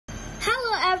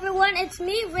everyone, it's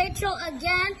me, Rachel,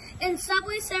 again, in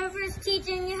Subway Surfers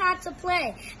teaching you how to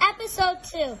play. Episode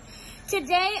 2.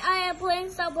 Today I am playing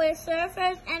Subway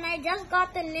Surfers and I just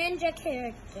got the ninja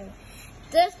character.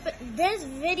 This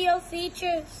video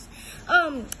features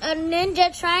a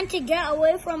ninja trying to get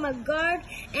away from a guard,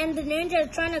 and the ninja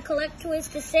is trying to collect toys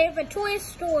to save a toy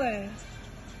store.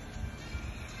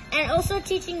 And also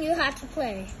teaching you how to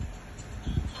play.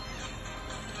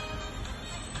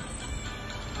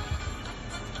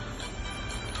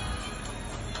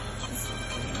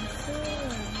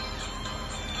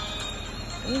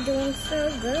 I'm doing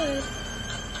so good.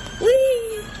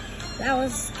 Whee! That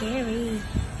was scary.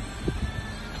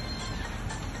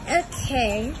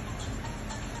 Okay.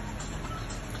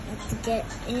 Let's get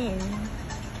in.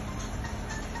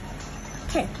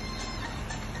 Okay.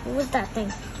 What was that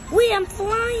thing? Wait, I'm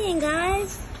flying,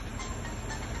 guys.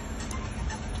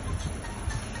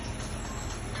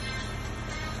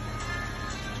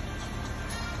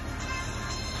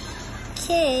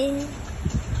 Okay.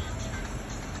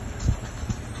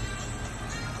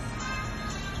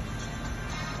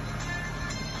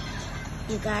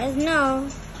 You guys know,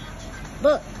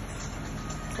 look,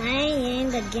 playing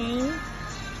the game.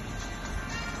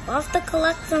 I'll have to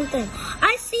collect something.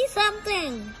 I see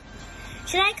something.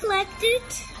 Should I collect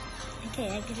it? Okay,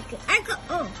 I get it.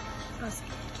 Oh, I was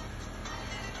scared.